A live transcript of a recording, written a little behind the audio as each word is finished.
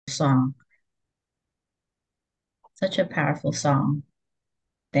song. Such a powerful song.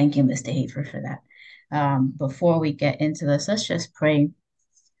 Thank you, Mr. Hafer, for that. Before we get into this, let's just pray.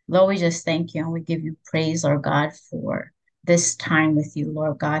 Lord, we just thank you and we give you praise, Lord God, for this time with you,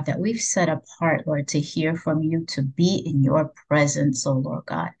 Lord God, that we've set apart, Lord, to hear from you, to be in your presence, oh Lord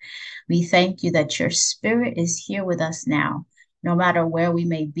God. We thank you that your spirit is here with us now, no matter where we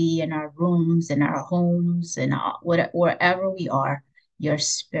may be in our rooms, in our homes, and wherever we are, your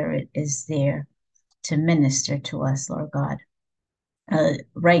spirit is there to minister to us, Lord God.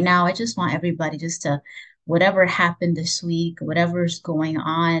 Right now, I just want everybody just to, whatever happened this week, whatever's going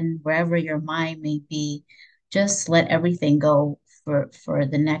on, wherever your mind may be, just let everything go for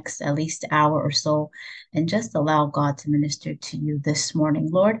the next at least hour or so, and just allow God to minister to you this morning.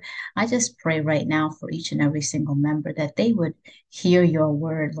 Lord, I just pray right now for each and every single member that they would hear your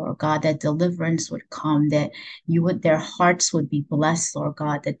word, Lord God, that deliverance would come, that you would, their hearts would be blessed, Lord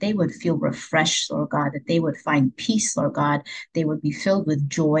God, that they would feel refreshed, Lord God, that they would find peace, Lord God, they would be filled with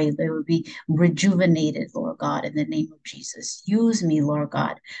joy. They would be rejuvenated, Lord God, in the name of Jesus. Use me, Lord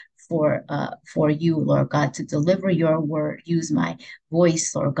God, for you, Lord God, to deliver your word. Use my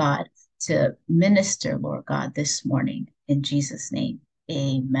voice, Lord God, to minister, Lord God, this morning. In Jesus' name,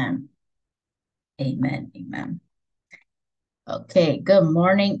 amen. Amen. Amen. Okay, good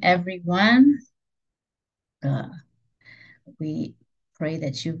morning, everyone. Uh, we pray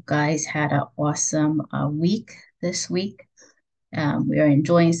that you guys had an awesome week this week. We are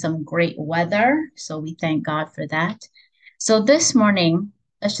enjoying some great weather, so we thank God for that. So this morning,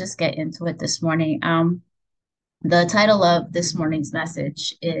 let's just get into it this morning. The title of this morning's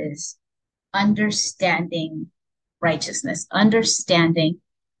message is Understanding Righteousness, Understanding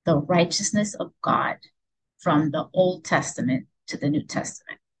the Righteousness of God from the Old Testament to the New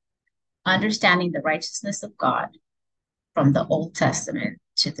Testament. Understanding the righteousness of God from the Old Testament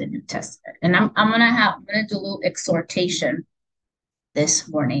to the New Testament. And I'm gonna do a little exhortation this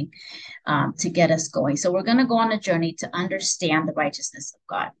morning to get us going. So we're going to go on a journey to understand the righteousness of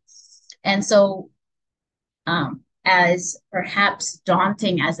God. And so, as perhaps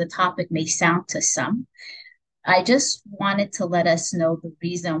daunting as the topic may sound to some, I just wanted to let us know the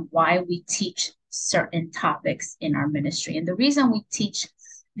reason why we teach certain topics in our ministry. And the reason we teach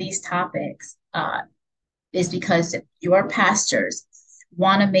these topics is because your pastors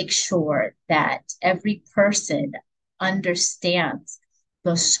want to make sure that every person understands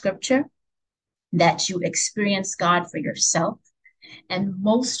the scripture, that you experience God for yourself, and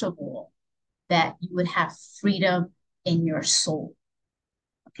most of all, that you would have freedom in your soul.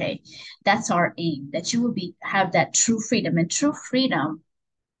 Okay, that's our aim, that you will have that true freedom. And true freedom,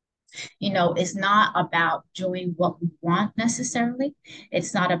 is not about doing what we want necessarily.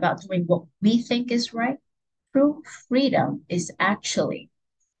 It's not about doing what we think is right. True freedom is actually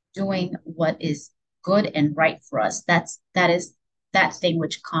doing what is good and right for us. That is that thing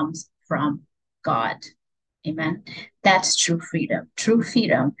which comes from God. Amen. That's true freedom. True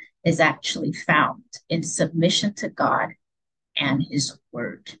freedom is actually found in submission to God and his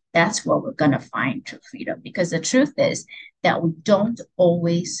word. That's where we're going to find true freedom, because the truth is that we don't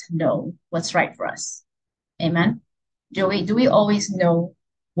always know what's right for us. Amen. Do we always know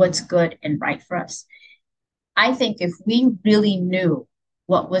what's good and right for us? I think if we really knew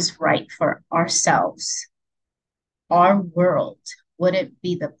what was right for ourselves, our world wouldn't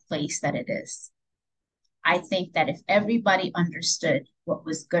be the place that it is. I think that if everybody understood what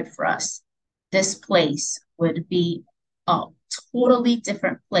was good for us, this place would be a totally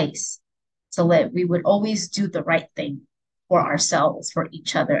different place to live. We would always do the right thing for ourselves, for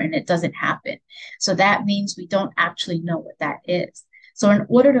each other, and it doesn't happen. So that means we don't actually know what that is. So in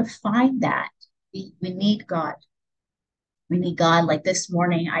order to find that, we need God. We need God. Like this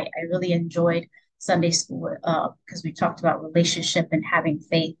morning, I really enjoyed Sunday school because we talked about relationship and having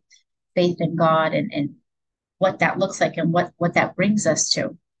faith in God, and what that looks like and what that brings us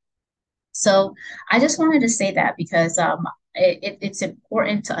to. So I just wanted to say that because it's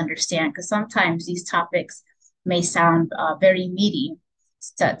important to understand, because sometimes these topics may sound very meaty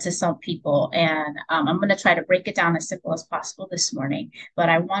to some people. And I'm going to try to break it down as simple as possible this morning. But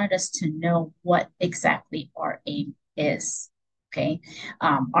I wanted us to know what exactly our aim is. Okay.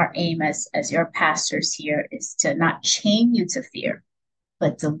 Our aim as your pastors here is to not chain you to fear,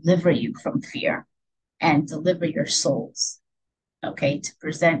 but deliver you from fear and deliver your souls, okay,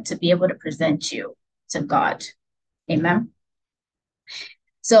 to be able to present you to God. Amen.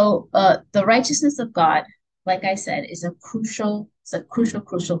 So the righteousness of God, like I said, it's a crucial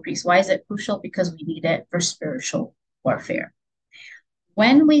piece. Why is it crucial? Because we need it for spiritual warfare.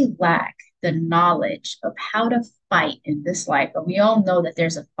 When we lack the knowledge of how to fight in this life, and we all know that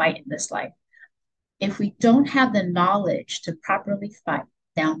there's a fight in this life, if we don't have the knowledge to properly fight,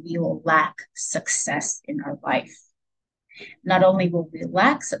 then we will lack success in our life. Not only will we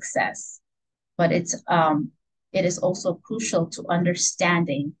lack success, but it is also crucial to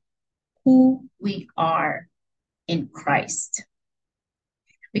understanding who we are in Christ.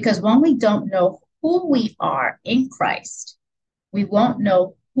 Because when we don't know who we are in Christ, we won't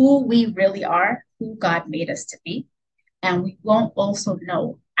know who we really are, who God made us to be, and we won't also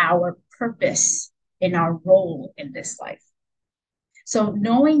know our purpose in our role in this life. So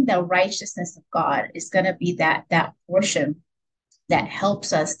knowing the righteousness of God is going to be that portion that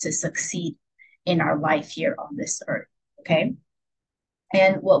helps us to succeed in our life here on this earth. Okay.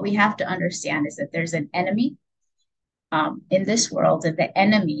 And what we have to understand is that there's an enemy in this world, and the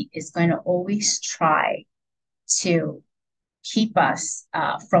enemy is going to always try to keep us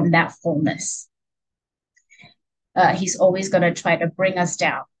from that fullness. He's always going to try to bring us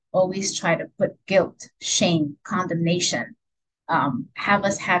down, always try to put guilt, shame, condemnation, have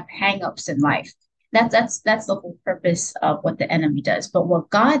us have hangups in life. That's the whole purpose of what the enemy does. But what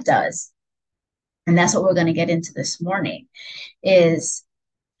God does, and that's what we're going to get into this morning, is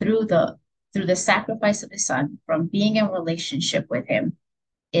through the sacrifice of his son, from being in relationship with him,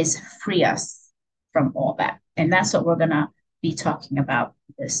 is free us from all that. And that's what we're going to be talking about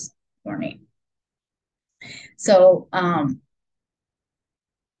this morning. So our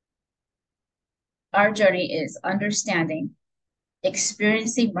journey is understanding,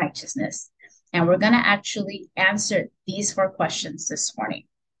 experiencing righteousness. And we're going to actually answer these 4 questions this morning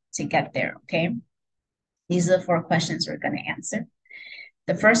to get there, okay? These are the 4 questions we're going to answer.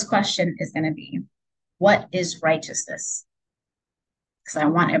 The first question is going to be, what is righteousness? Because I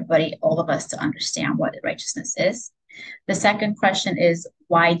want everybody, all of us, to understand what righteousness is. The second question is,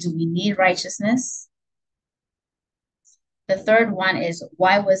 why do we need righteousness? The third one is,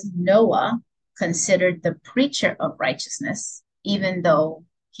 why was Noah considered the preacher of righteousness, even though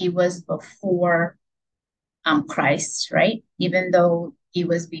he was before Christ, right? Even though he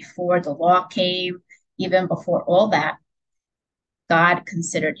was before the law came, even before all that, God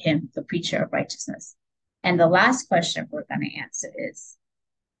considered him the preacher of righteousness. And the last question we're going to answer is,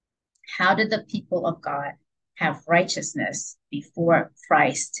 how did the people of God have righteousness before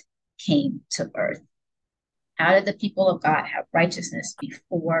Christ came to earth? How did the people of God have righteousness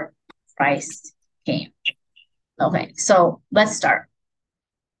before Christ came? Okay, so let's start.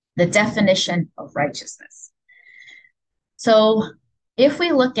 The definition of righteousness. So if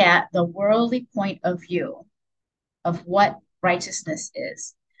we look at the worldly point of view of what righteousness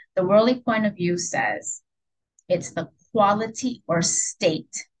is, the worldly point of view says it's the quality or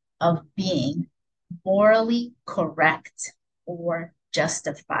state of being morally correct or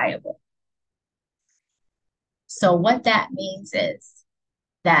justifiable. So what that means is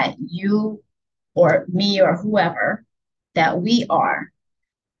that you or me or whoever, that we are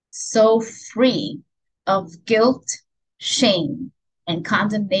so free of guilt, shame, and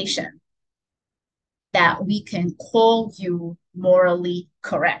condemnation that we can call you morally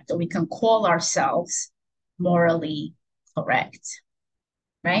correct, or we can call ourselves morally correct,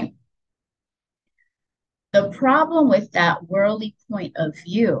 right? The problem with that worldly point of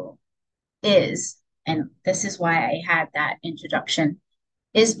view is, and this is why I had that introduction,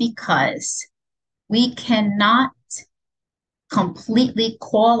 is because we cannot completely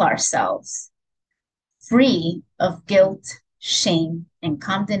call ourselves free of guilt, shame, and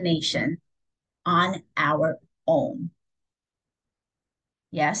condemnation on our own.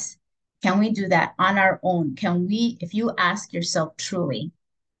 Yes? Can we do that on our own? Can we, if you ask yourself truly,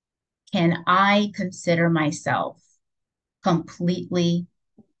 can I consider myself completely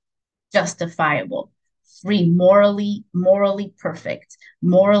justifiable, free, morally perfect,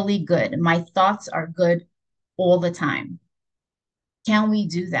 morally good? My thoughts are good all the time. Can we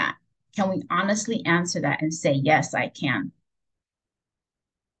do that? Can we honestly answer that and say, yes, I can?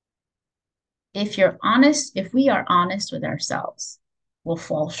 If you're honest, if we are honest with ourselves, we'll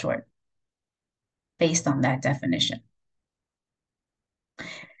fall short based on that definition.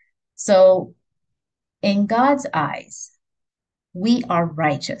 So in God's eyes, we are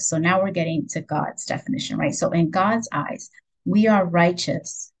righteous. So now we're getting to God's definition, right? So in God's eyes, we are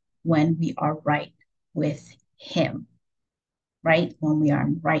righteous when we are right with him, right? When we are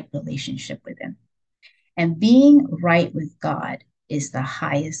in right relationship with him. And being right with God is the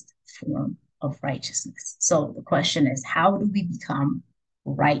highest form of righteousness. So the question is, how do we become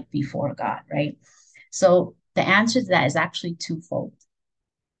right before God, right? So the answer to that is actually twofold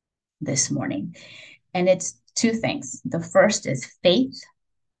this morning. And it's 2 things. The first is faith,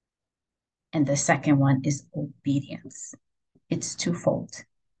 And the second one is obedience. It's twofold.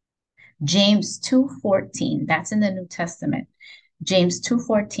 James 2:14, that's in the New Testament. James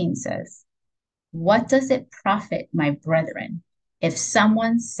 2:14 says, "What does it profit, my brethren, if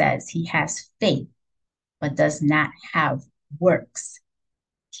someone says he has faith but does not have works?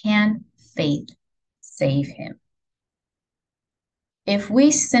 Can faith save him?" If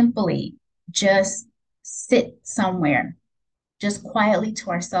we simply just sit somewhere, just quietly to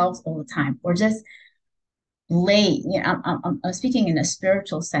ourselves all the time, or just I'm speaking in a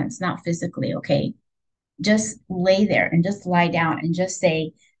spiritual sense, not physically, okay? Just lay there and just lie down and just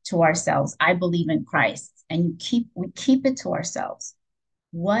say to ourselves, I believe in Christ. And we keep it to ourselves.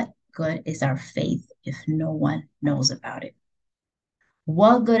 What good is our faith if no one knows about it?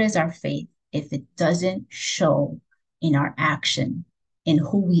 What good is our faith if it doesn't show in our action, in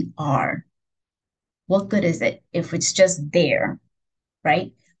who we are? What good is it if it's just there,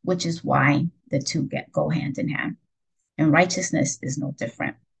 right? Which is why the two go hand in hand. And righteousness is no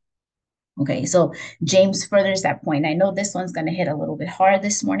different. Okay, so James furthers that point. I know this one's going to hit a little bit hard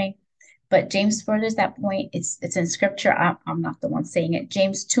this morning, but James furthers that point. It's in scripture. I'm not the one saying it.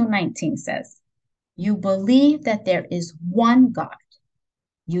 James 2:19 says, "You believe that there is one God.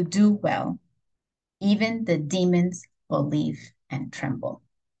 You do well. Even the demons believe and tremble."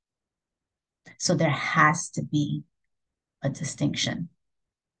 So there has to be a distinction,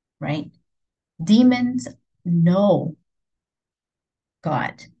 right? Demons know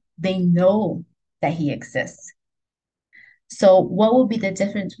God. They know that he exists. So what will be the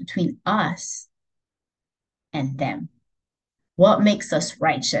difference between us and them? What makes us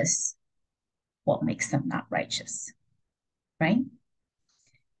righteous? What makes them not righteous? Right?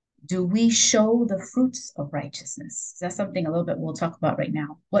 Do we show the fruits of righteousness? That's something a little bit we'll talk about right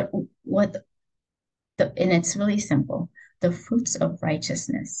now. And it's really simple. The fruits of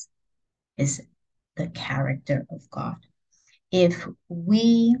righteousness is the character of God. If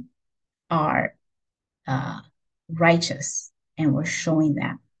we are righteous and we're showing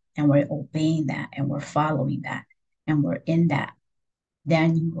that and we're obeying that and we're following that and we're in that,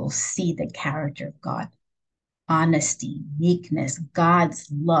 then you will see the character of God. Honesty, meekness,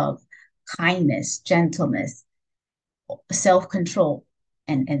 God's love, kindness, gentleness, self-control,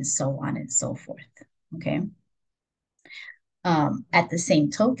 and so on and so forth. Okay. At the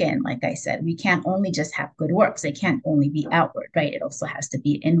same token, like I said, we can't only just have good works. It can't only be outward, right? It also has to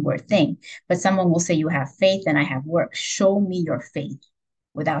be an inward thing. But someone will say, you have faith and I have works. Show me your faith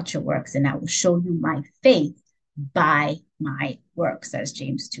without your works, and I will show you my faith by my works, as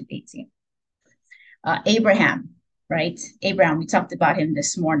James 2:18. Abraham, right? Abraham, we talked about him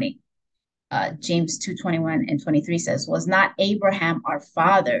this morning. James 2:21 and 23 says, "Was not Abraham our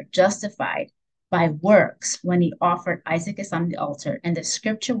father justified by works when he offered Isaac on the altar? And the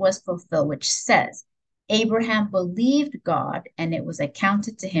scripture was fulfilled, which says, Abraham believed God, and it was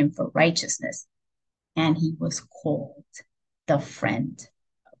accounted to him for righteousness, and he was called the friend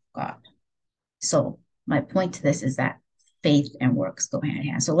of God." So my point to this is that faith and works go hand in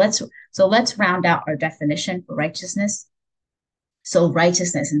hand. So let's round out our definition for righteousness. So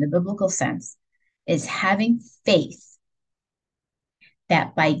righteousness in the biblical sense is having faith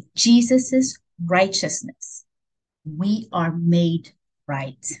that by Jesus's righteousness, we are made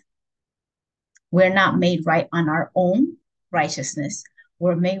right. We're not made right on our own righteousness.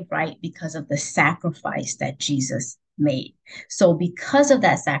 We're made right because of the sacrifice that Jesus made. So because of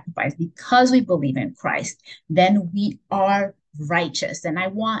that sacrifice, because we believe in Christ, then we are righteous. And I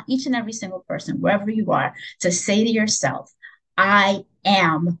want each and every single person, wherever you are, to say to yourself, I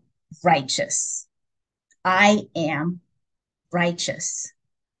am righteous. I am righteous.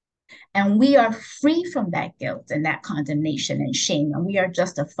 And we are free from that guilt and that condemnation and shame. And we are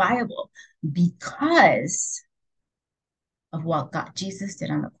justifiable because of what Jesus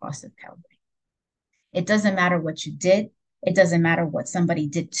did on the cross of Calvary. It doesn't matter what you did. It doesn't matter what somebody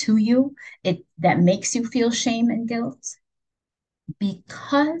did to you. That makes you feel shame and guilt.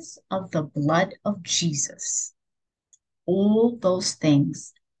 Because of the blood of Jesus, all those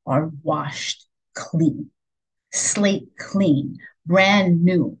things are washed clean, slate clean, brand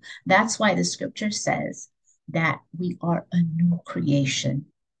new. That's why the scripture says that we are a new creation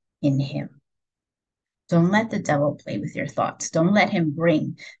in him. Don't let the devil play with your thoughts. Don't let him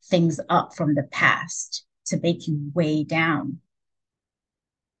bring things up from the past to make you weigh down.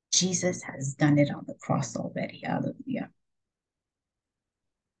 Jesus has done it on the cross already. Hallelujah.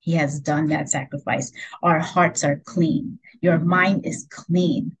 He has done that sacrifice. Our hearts are clean. Your mind is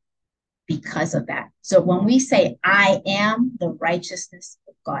clean because of that. So when we say, I am the righteousness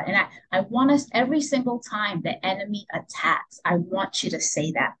of God. And I want us every single time the enemy attacks, I want you to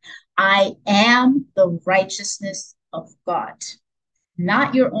say that. I am the righteousness of God,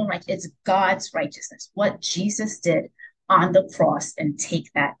 not your own righteousness. It's God's righteousness, what Jesus did on the cross, and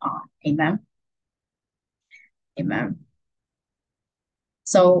take that on. Amen. Amen.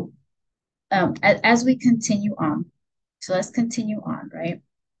 So as we continue on, so let's continue on, right?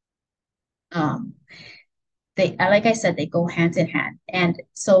 They, like I said, they go hand in hand. And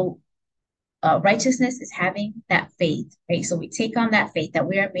so righteousness is having that faith, right? So we take on that faith that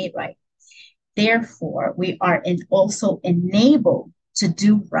we are made right. Therefore, we are also enabled to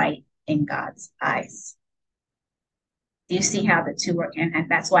do right in God's eyes. Do you see how the two work hand in hand?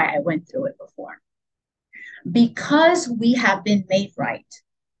 That's why I went through it before. Because we have been made right,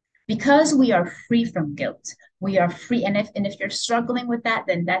 because we are free from guilt, we are free. And if you're struggling with that,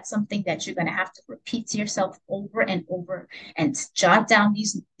 then that's something that you're going to have to repeat to yourself over and over, and jot down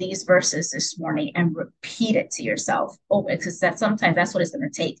these verses this morning and repeat it to yourself over, because sometimes that's what it's going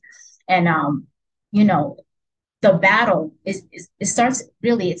to take. And you know, the battle is it starts,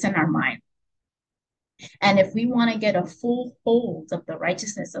 really, it's in our mind. And if we want to get a full hold of the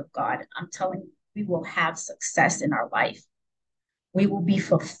righteousness of God, I'm telling you, we will have success in our life. We will be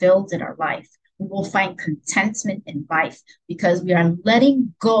fulfilled in our life. We will find contentment in life because we are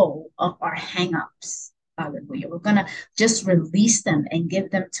letting go of our hangups. Hallelujah. We're going to just release them and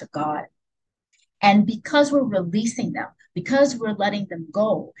give them to God. And because we're releasing them, because we're letting them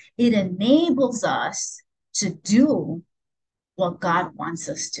go, it enables us to do what God wants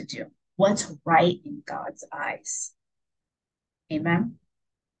us to do, what's right in God's eyes. Amen.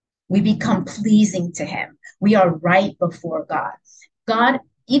 We become pleasing to him. We are right before God. God,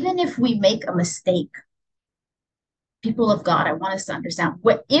 even if we make a mistake, people of God, I want us to understand,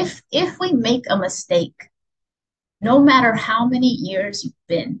 if we make a mistake, no matter how many years you've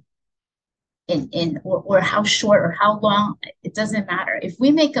been or how short or how long, it doesn't matter. If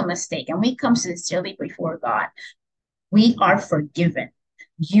we make a mistake and we come sincerely before God, we are forgiven.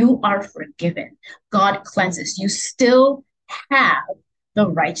 You are forgiven. God cleanses. You still have the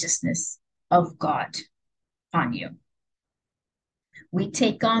righteousness of God on you. We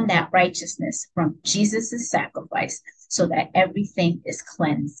take on that righteousness from Jesus' sacrifice so that everything is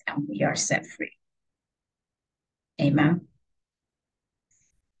cleansed and we are set free. Amen.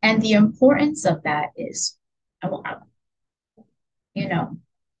 And the importance of that is, you know,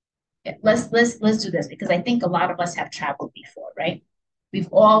 let's do this, because I think a lot of us have traveled before, right?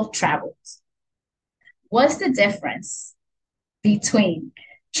 We've all traveled. What's the difference between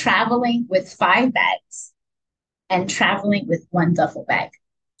traveling with 5 bags and traveling with 1 duffel bag?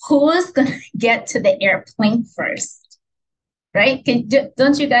 Who's going to get to the airplane first? Right?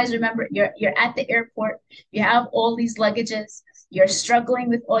 Don't you guys remember? You're at the airport. You have all these luggages. You're struggling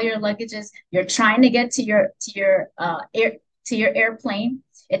with all your luggages. You're trying to get to your airplane.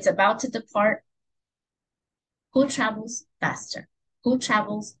 It's about to depart. Who travels faster? Who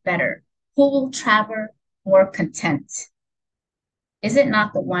travels better? Who will travel more content? Is it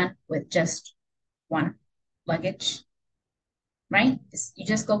not the one with just 1 luggage? Right? You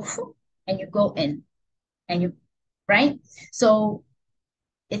just go and you go in and you, right? So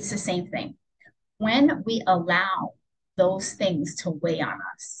it's the same thing. When we allow those things to weigh on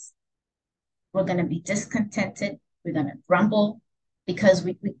us, we're going to be discontented. We're going to grumble because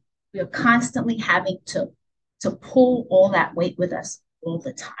we are constantly having to pull all that weight with us all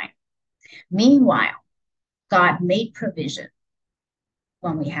the time. Meanwhile, God made provision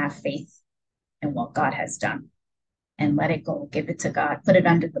when we have faith in what God has done, and let it go. Give it to God. Put it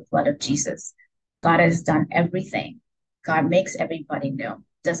under the blood of Jesus. God has done everything. God makes everybody new.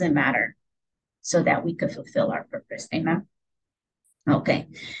 Doesn't matter, so that we could fulfill our purpose. Amen. Okay.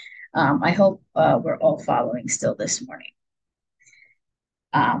 I hope we're all following still this morning.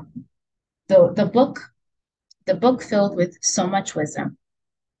 The book filled with so much wisdom,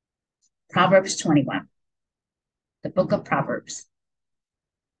 Proverbs 21. The book of Proverbs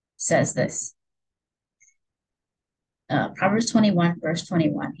says this. Proverbs 21, verse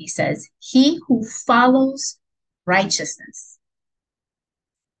 21, he says, he who follows righteousness,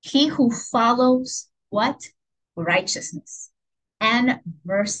 he who follows what? Righteousness and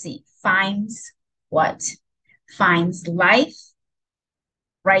mercy finds what? Finds life,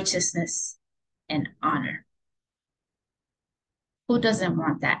 righteousness, and honor. Who doesn't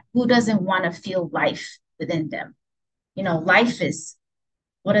want that? Who doesn't want to feel life within them? You know, life is,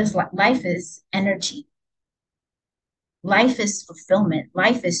 what is life? Life is energy. Life is fulfillment.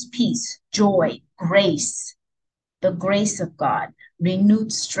 Life is peace, joy, grace, the grace of God,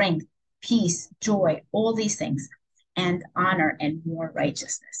 renewed strength, peace, joy, all these things. and honor and more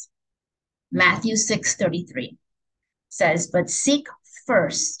righteousness. Matthew 6:33 says, but seek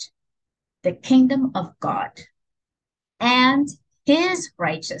first the kingdom of God and his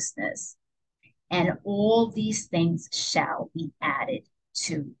righteousness, and all these things shall be added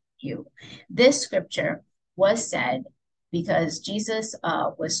to you. This scripture was said because Jesus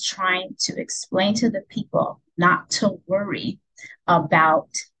was trying to explain to the people not to worry about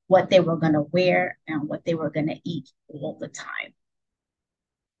what they were going to wear and what they were going to eat all the time.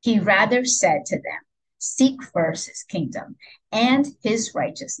 He rather said to them, seek first his kingdom and his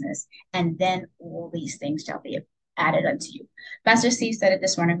righteousness, and then all these things shall be added unto you. Pastor Steve said it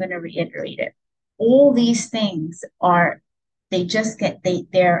this morning. I'm going to reiterate it. All these things are, they just get,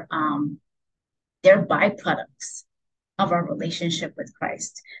 they're byproducts of our relationship with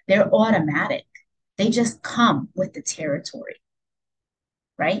Christ. They're automatic. They just come with the territory,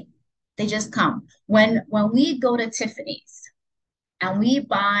 right? They just come. When we go to Tiffany's and we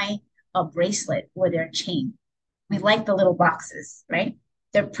buy a bracelet or their chain, we like the little boxes, right?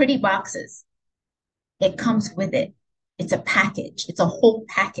 They're pretty boxes. It comes with it. It's a package. It's a whole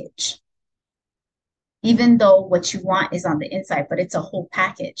package. Even though what you want is on the inside, but it's a whole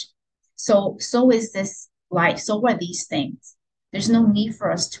package. So is this life. So are these things. There's no need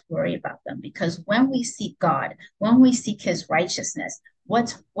for us to worry about them, because when we seek God, when we seek his righteousness,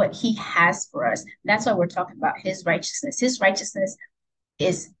 what he has for us, that's why we're talking about his righteousness. His righteousness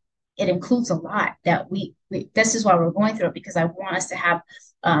is, it includes a lot that we this is why we're going through it, because I want us to have,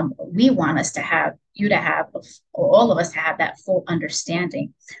 we want us to have, you to have, or all of us to have that full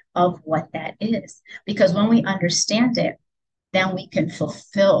understanding of what that is. Because when we understand it, then we can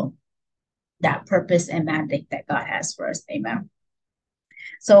fulfill that purpose and mandate that God has for us. Amen.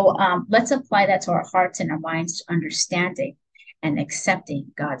 So let's apply that to our hearts and our minds, to understanding and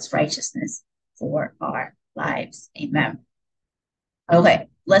accepting God's righteousness for our lives. Amen. Okay,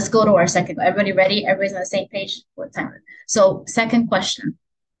 let's go to our second. Everybody ready? Everybody's on the same page? What time? So second question.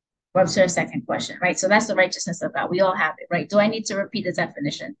 We're up to our second question, right? So that's the righteousness of God. We all have it, right? Do I need to repeat the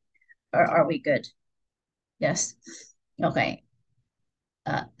definition, or are we good? Yes. Okay.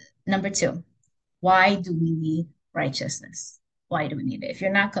 Number two, why do we need righteousness? Why do we need it? If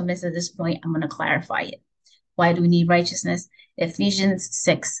you're not convinced at this point, I'm going to clarify it. Why do we need righteousness? Ephesians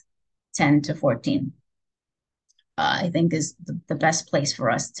 6:10-14. I think is the best place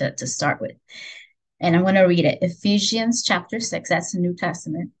for us to start with. And I'm going to read it. Ephesians chapter 6, that's the New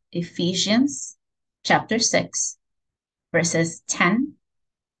Testament. Ephesians chapter 6, verses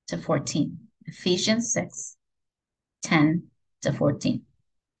 10-14. Ephesians 6:10-14.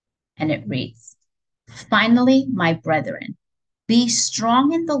 And it reads, finally, my brethren, be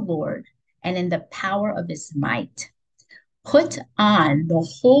strong in the Lord and in the power of his might. Put on the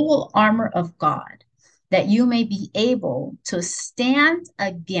whole armor of God, that you may be able to stand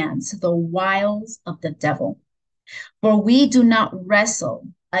against the wiles of the devil. For we do not wrestle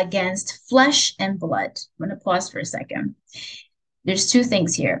against flesh and blood. I'm going to pause for a second. There's two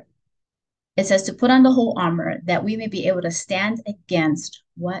things here. It says to put on the whole armor that we may be able to stand against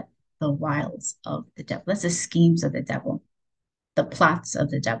what? The wiles of the devil. That's the schemes of the devil, the plots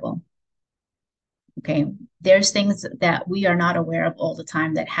of the devil. Okay. There's things that we are not aware of all the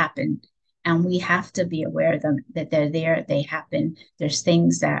time that happen, and we have to be aware of them, that they're there, they happen. There's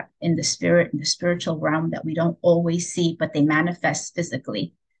things that in the spirit, in the spiritual realm, that we don't always see, but they manifest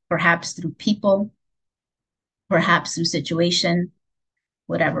physically, perhaps through people, perhaps through situation,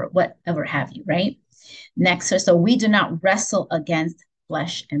 whatever have you, right? Next, so we do not wrestle against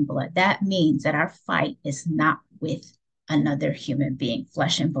flesh and blood. That means that our fight is not with another human being,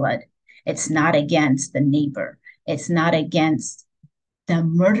 flesh and blood. It's not against the neighbor. It's not against the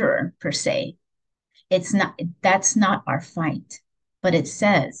murderer per se. It's not, that's not our fight. But it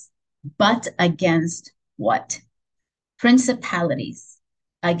says, but against what? Principalities,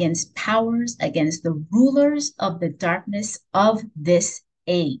 against powers, against the rulers of the darkness of this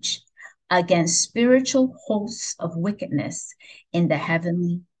age, against spiritual hosts of wickedness in the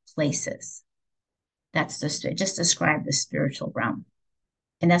heavenly places. That's just describe the spiritual realm.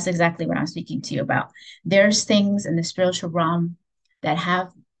 And that's exactly what I'm speaking to you about. There's things in the spiritual realm that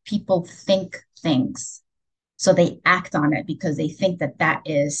have people think things. So they act on it because they think that that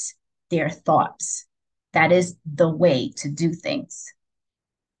is their thoughts. That is the way to do things.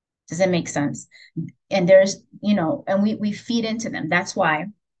 Does that make sense? And there's, and we feed into them. That's why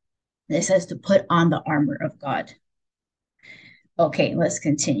it says to put on the armor of God. Okay, let's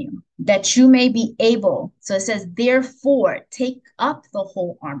continue. That you may be able, so it says, therefore, take up the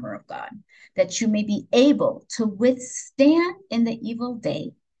whole armor of God, that you may be able to withstand in the evil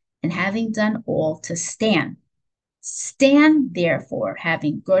day, and having done all, to stand. Stand therefore,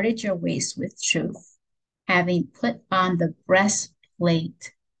 having girded your waist with truth, having put on the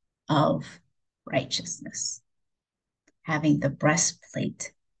breastplate of righteousness. Having the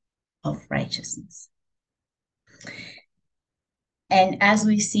breastplate of righteousness. And as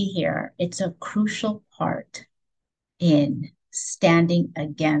we see here, it's a crucial part in standing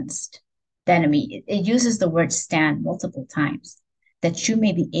against the enemy. It uses the word stand multiple times, that you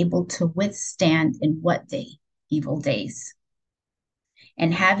may be able to withstand in what day? Evil days.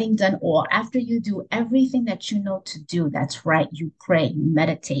 And having done all, after you do everything that you know to do, that's right, you pray, you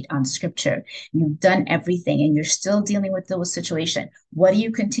meditate on scripture, you've done everything, and you're still dealing with those situations. What do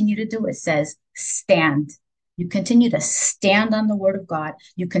you continue to do? It says, stand. You continue to stand on the word of God.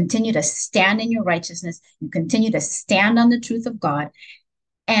 You continue to stand in your righteousness. You continue to stand on the truth of God.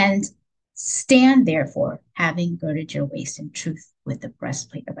 And stand, therefore, having girded your waist in truth with the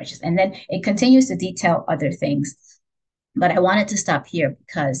breastplate of righteousness. And then it continues to detail other things. But I wanted to stop here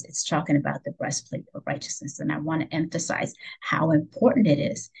because it's talking about the breastplate of righteousness. And I want to emphasize how important it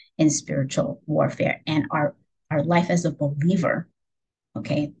is in spiritual warfare and our life as a believer,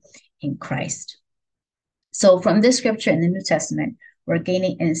 okay, in Christ. So from this scripture in the New Testament, we're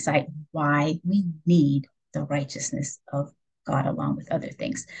gaining insight why we need the righteousness of God along with other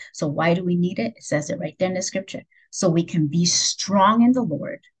things. So why do we need it? It says it right there in the scripture. So we can be strong in the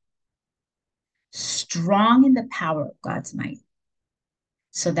Lord, strong in the power of God's might,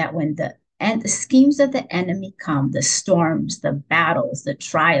 so that when the schemes of the enemy come, the storms, the battles, the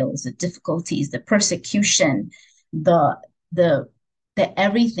trials, the difficulties, the persecution, the the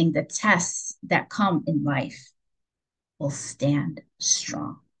everything, the tests that come in life will stand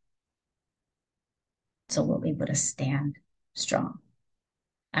strong. So we'll be able to stand strong.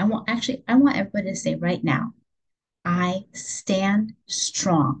 I want everybody to say right now, I stand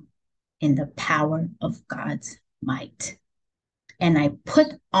strong in the power of God's might. And I put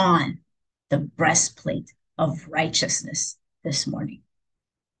on the breastplate of righteousness this morning.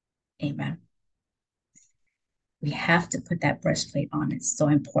 Amen. We have to put that breastplate on. It's so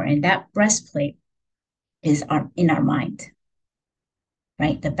important. That breastplate is in our mind,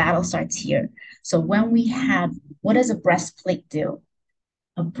 right? The battle starts here. So when we have, what does a breastplate do?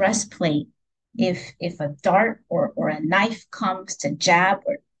 A breastplate, if a dart or a knife comes to jab,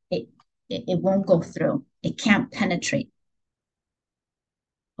 or it won't go through. It can't penetrate.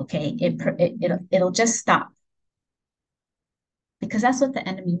 Okay, it'll just stop, because that's what the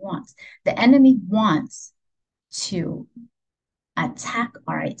enemy wants. The enemy wants to attack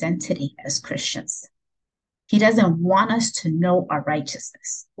our identity as Christians. He doesn't want us to know our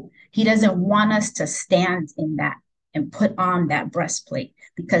righteousness. He doesn't want us to stand in that and put on that breastplate,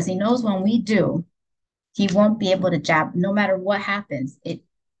 because he knows when we do, he won't be able to jab. No matter what happens,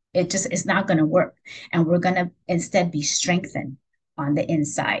 it's not going to work. And we're going to instead be strengthened on the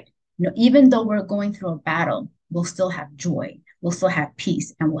inside. You know, even though we're going through a battle, we'll still have joy, we'll still have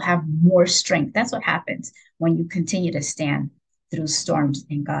peace, and we'll have more strength. That's what happens when you continue to stand through storms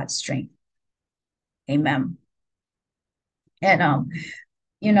in God's strength. Amen. And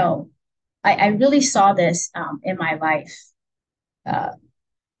you know, I really saw this in my life. Uh,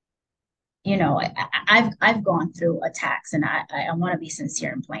 I've gone through attacks, and I want to be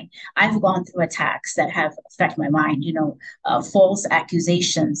sincere and plain. I've gone through attacks that have affected my mind. False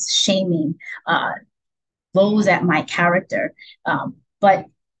accusations, shaming, blows at my character. But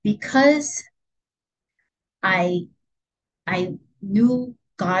because I I knew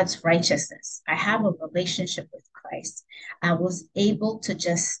God's righteousness, I have a relationship with Christ, I was able to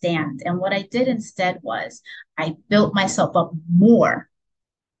just stand. And what I did instead was I built myself up more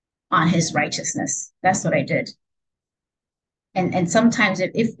on his righteousness. That's what I did. And sometimes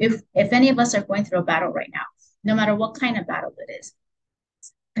if any of us are going through a battle right now, no matter what kind of battle it is,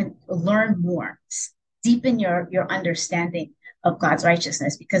 learn more, deepen your understanding of God's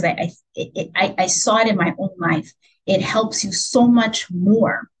righteousness, because I saw it in my own life. It helps you so much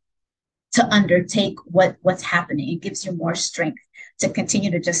more to undertake what's happening. It gives you more strength to continue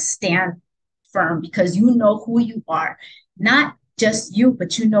to just stand firm, because you know who you are. Not just you,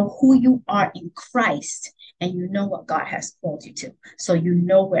 but you know who you are in Christ, and you know what God has called you to. So you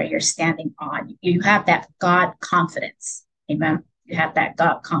know where you're standing on. You have that God confidence. Amen. You have that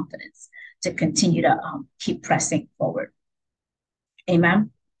God confidence to continue to keep pressing forward. Amen.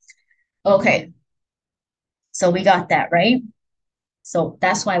 Okay. So we got that, right? So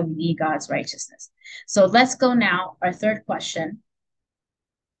that's why we need God's righteousness. So let's go now. Our third question.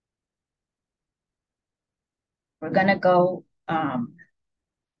 We're gonna go. I'm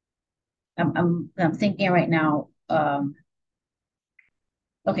thinking right now.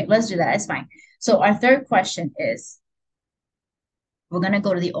 Okay, let's do that. It's fine. So our third question is, we're going to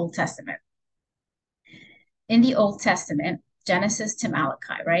go to the Old Testament. In the Old Testament, Genesis to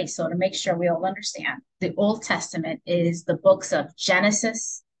Malachi, right? So to make sure we all understand, the Old Testament is the books of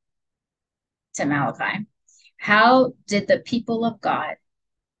Genesis to Malachi. How did the people of God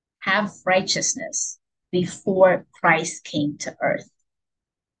have righteousness before Christ came to earth,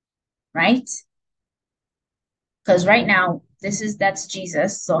 right? Because right now, that's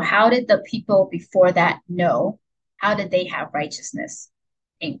Jesus. So how did the people before that know? How did they have righteousness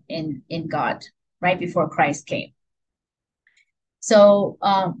in God, right before Christ came? So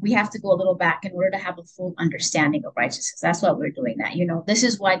we have to go a little back in order to have a full understanding of righteousness. That's why we're doing that. This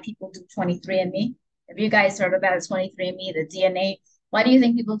is why people do 23andMe. Have you guys heard about it, 23andMe, the DNA? Why do you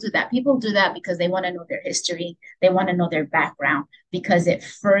think people do that? People do that because they want to know their history. They want to know their background because it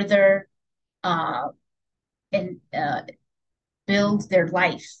further uh, and builds their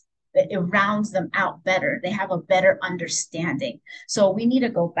life. It rounds them out better. They have a better understanding. So we need to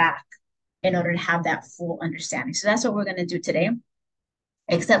go back in order to have that full understanding. So that's what we're going to do today,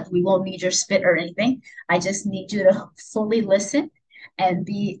 except we won't need your spit or anything. I just need you to fully listen and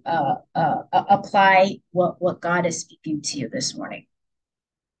be apply what God is speaking to you this morning.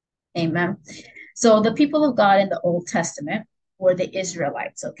 Amen. So the people of God in the Old Testament were the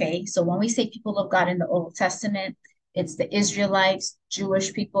Israelites. Okay, so when we say people of God in the Old Testament, it's the Israelites,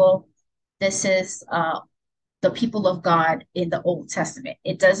 Jewish people. This is the people of God in the Old Testament.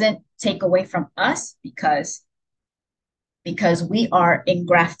 It doesn't take away from us because we are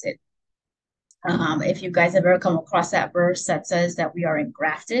engrafted. If you guys have ever come across that verse that says that we are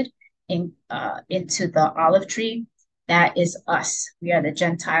engrafted into the olive tree, that is us. We are the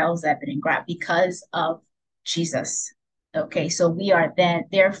Gentiles that have been engrafted because of Jesus. Okay, so we are then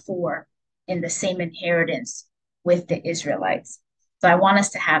therefore in the same inheritance with the Israelites. So I want us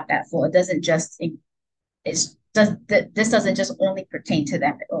to have that full. It doesn't just this doesn't just only pertain to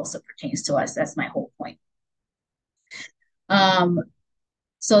them; it also pertains to us. That's my whole point. Um,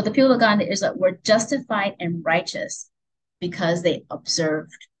 so the people of God is that were justified and righteous because they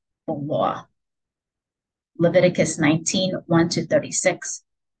observed the law. Leviticus 19, 1 to 36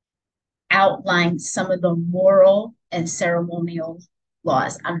 outlines some of the moral and ceremonial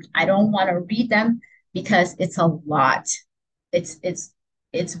laws. I don't want to read them because it's a lot. It's it's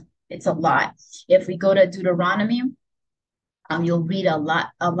it's it's a lot. If we go to Deuteronomy, you'll read a lot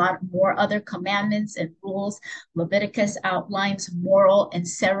more other commandments and rules. Leviticus outlines moral and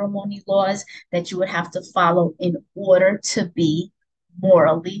ceremony laws that you would have to follow in order to be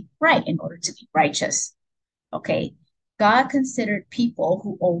morally right, in order to be righteous. Okay. God considered people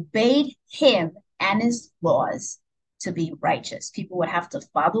who obeyed him and his laws to be righteous. People would have to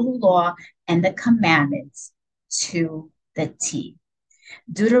follow the law and the commandments to the T.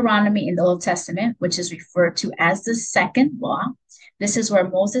 Deuteronomy in the Old Testament, which is referred to as the second law. This is where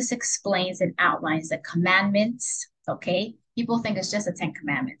Moses explains and outlines the commandments. Okay. People think it's just the 10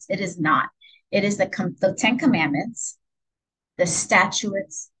 commandments. It is not. It is the 10 commandments, the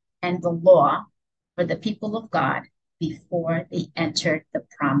statutes, and the law for the people of God before they entered the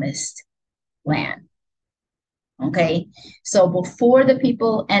promised land. Okay. So before the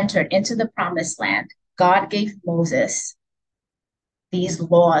people entered into the promised land, God gave Moses these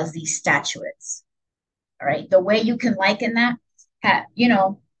laws, these statutes. All right. The way you can liken that,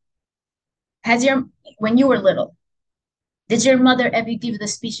 has your, when you were little, did your mother ever give you the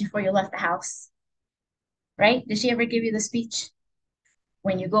speech before you left the house? Right? Did she ever give you the speech?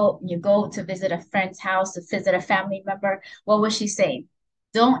 When you go to visit a friend's house, to visit a family member, what was she saying?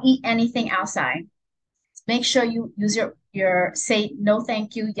 Don't eat anything outside. Make sure you use your say no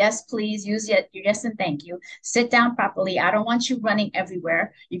thank you, yes please, use your yes and thank you. Sit down properly. I don't want you running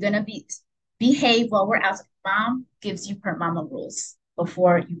everywhere. You're gonna behave while we're out. Mom gives you her mama rules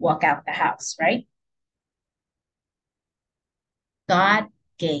before you walk out the house, right? God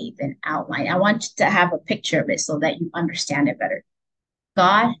gave an outline. I want you to have a picture of it so that you understand it better.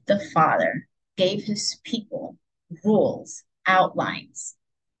 God the Father gave his people rules, outlines,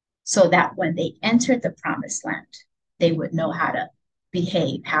 so that when they entered the promised land, they would know how to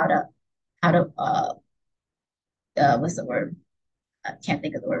behave, how to what's the word? I can't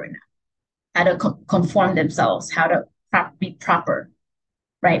think of the word right now. How to conform themselves, how to be proper,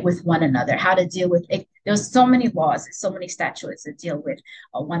 right, with one another, how to deal with it. There's so many laws, so many statutes that deal with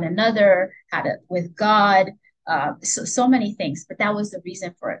one another, how to with God, so many things. But that was the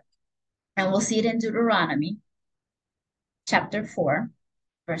reason for it, and we'll see it in Deuteronomy chapter 4,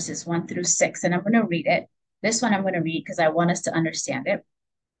 verses 1 through 6. And I'm going to read it. This one I'm going to read because I want us to understand it.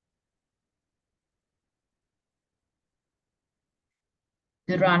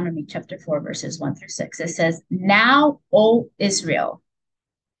 Deuteronomy chapter 4, verses 1 through 6. It says, Now, O Israel,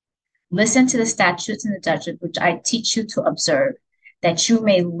 listen to the statutes and the judgments which I teach you to observe, that you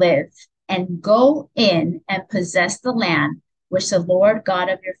may live and go in and possess the land which the Lord God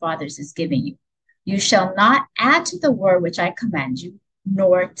of your fathers is giving you. You shall not add to the word which I command you,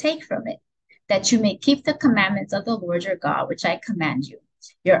 nor take from it, that you may keep the commandments of the Lord your God, which I command you.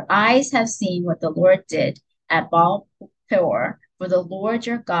 Your eyes have seen what the Lord did at Baal Peor, for the Lord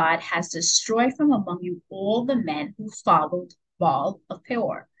your God has destroyed from among you all the men who followed Baal of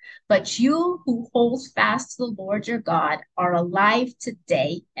Peor. But you who hold fast to the Lord your God are alive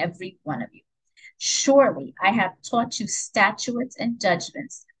today, every one of you. Surely I have taught you statutes and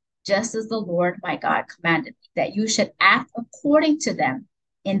judgments, just as the Lord my God commanded me, that you should act according to them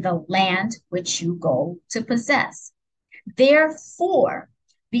in the land which you go to possess. Therefore,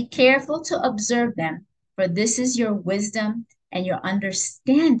 be careful to observe them, for this is your wisdom and your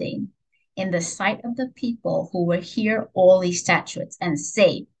understanding in the sight of the people who will hear all these statutes and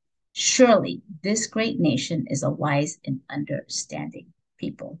say, Surely this great nation is a wise and understanding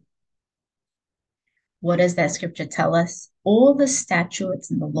people. What does that scripture tell us? All the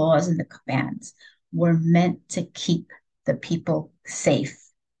statutes and the laws and the commands were meant to keep the people safe.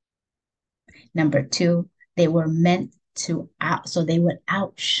 Number two, they were meant so they would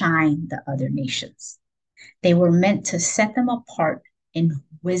outshine the other nations. They were meant to set them apart in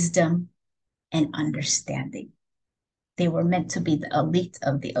wisdom and understanding. They were meant to be the elite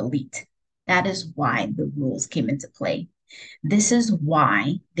of the elite. That is why the rules came into play. This is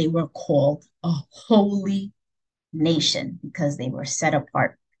why they were called a holy nation, because they were set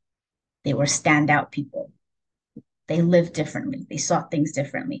apart. They were standout people. They lived differently. They saw things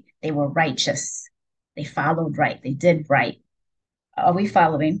differently. They were righteous. They followed right. They did right. Are we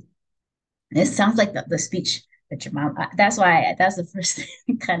following? This sounds like the speech that your mom, that's the first thing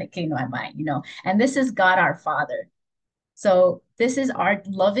that kind of came to my mind, and this is God our Father. So this is our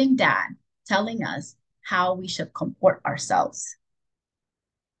loving dad telling us how we should comport ourselves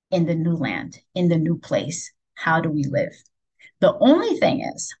in the new land, in the new place. How do we live? The only thing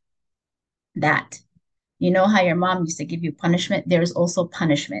is that, how your mom used to give you punishment? There's also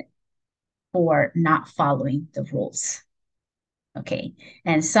punishment for not following the rules. Okay.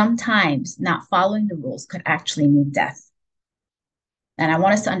 And sometimes not following the rules could actually mean death. And I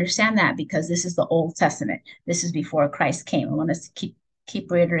want us to understand that, because this is the Old Testament. This is before Christ came. I want us to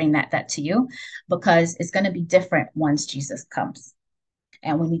keep reiterating that to you, because it's going to be different once Jesus comes.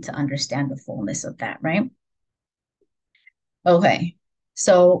 And we need to understand the fullness of that, right? Okay.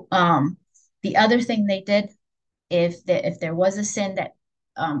 So the other thing they did, if there was a sin that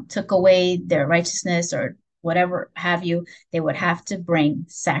took away their righteousness or whatever have you, they would have to bring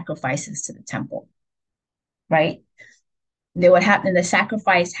sacrifices to the temple, right? They would have, and the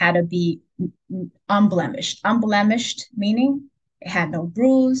sacrifice had to be unblemished. Unblemished meaning it had no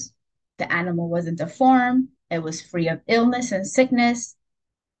bruise, the animal wasn't deformed, it was free of illness and sickness,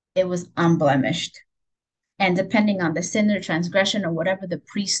 it was unblemished. And depending on the sin or transgression or whatever, the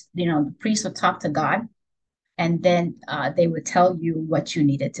priest would talk to God, and then they would tell you what you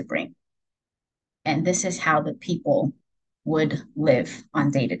needed to bring. And this is how the people would live on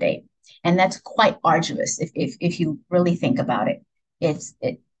day to day. And that's quite arduous if you really think about it.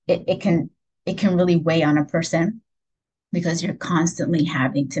 It can really weigh on a person, because you're constantly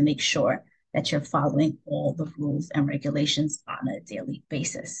having to make sure that you're following all the rules and regulations on a daily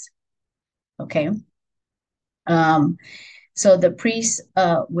basis. Okay. So the priest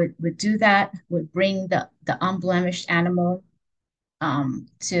would do that, would bring the unblemished animal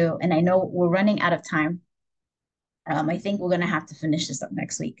and I know we're running out of time. I think we're going to have to finish this up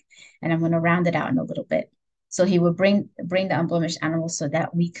next week, and I'm going to round it out in a little bit. So he would bring the unblemished animal so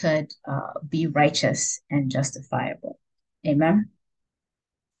that we could be righteous and justifiable. Amen.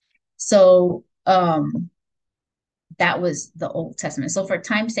 So that was the Old Testament. So for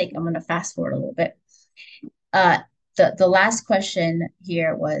time's sake, I'm going to fast forward a little bit. The last question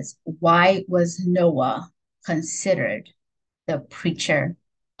here was, why was Noah considered the preacher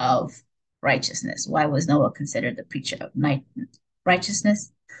of righteousness? Why was Noah considered the preacher of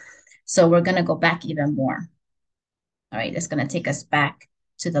righteousness? So we're going to go back even more. All right, it's going to take us back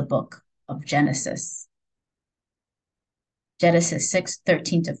to the book of Genesis. Genesis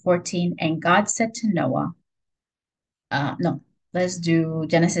 6:13-14. And God said to Noah, let's do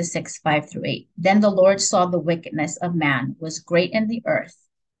Genesis 6:5-8. Then the Lord saw the wickedness of man was great in the earth,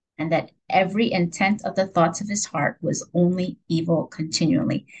 and that every intent of the thoughts of his heart was only evil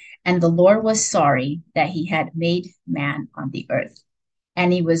continually. And the Lord was sorry that he had made man on the earth.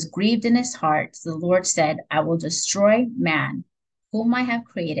 And he was grieved in his heart. So the Lord said, I will destroy man whom I have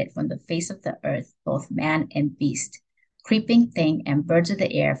created from the face of the earth, both man and beast, creeping thing and birds of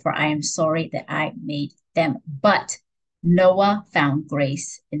the air, for I am sorry that I made them. But Noah found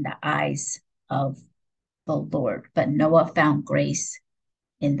grace in the eyes of the Lord. But Noah found grace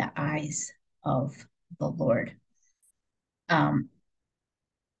in the eyes of the Lord. Um,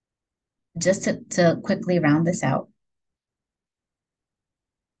 just to quickly round this out,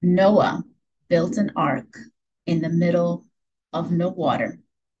 Noah built an ark in the middle of no water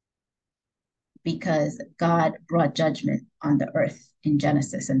because God brought judgment on the earth in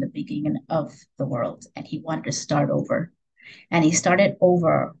Genesis in the beginning of the world, and he wanted to start over. And he started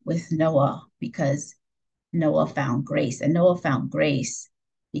over with Noah because Noah found grace. And Noah found grace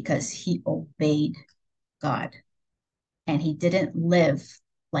because he obeyed God and he didn't live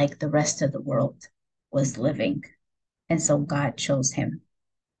like the rest of the world was living. And so God chose him.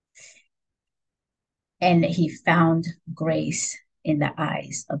 And he found grace in the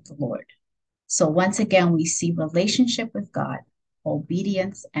eyes of the Lord. So once again, we see relationship with God,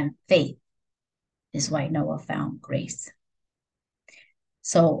 obedience, and faith is why Noah found grace.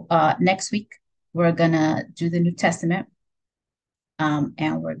 So next week, we're going to do the New Testament.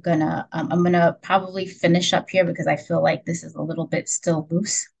 And we're gonna, I'm gonna probably finish up here because I feel like this is a little bit still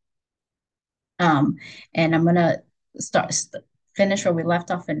loose. And I'm gonna finish where we left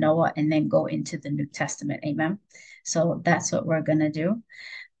off in Noah and then go into the New Testament. Amen. So that's what we're gonna do.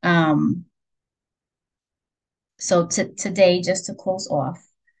 So today, just to close off,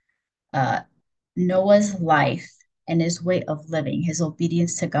 uh, Noah's life and his way of living, his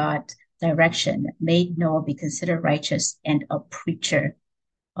obedience to God's direction made Noah be considered righteous and a preacher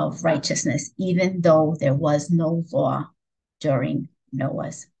of righteousness, even though there was no law during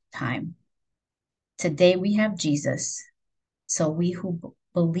Noah's time. Today we have Jesus. So we who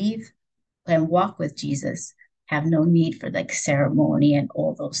believe and walk with Jesus have no need for like ceremony and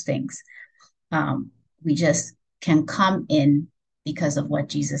all those things. We just can come in because of what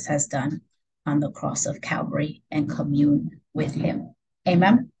Jesus has done on the cross of Calvary and commune with him.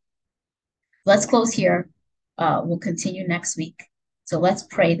 Amen. Let's close here. We'll continue next week. So let's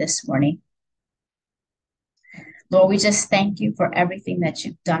pray this morning. Lord, we just thank you for everything that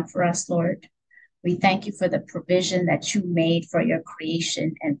you've done for us, Lord. We thank you for the provision that you made for your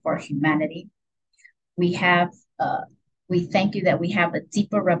creation and for humanity. We have, we thank you that we have a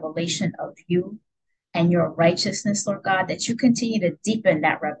deeper revelation of you and your righteousness, Lord God, that you continue to deepen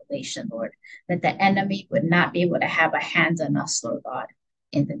that revelation, Lord, that the enemy would not be able to have a hand on us, Lord God,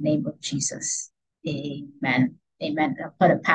 in the name of Jesus. Amen. Amen. I'll put a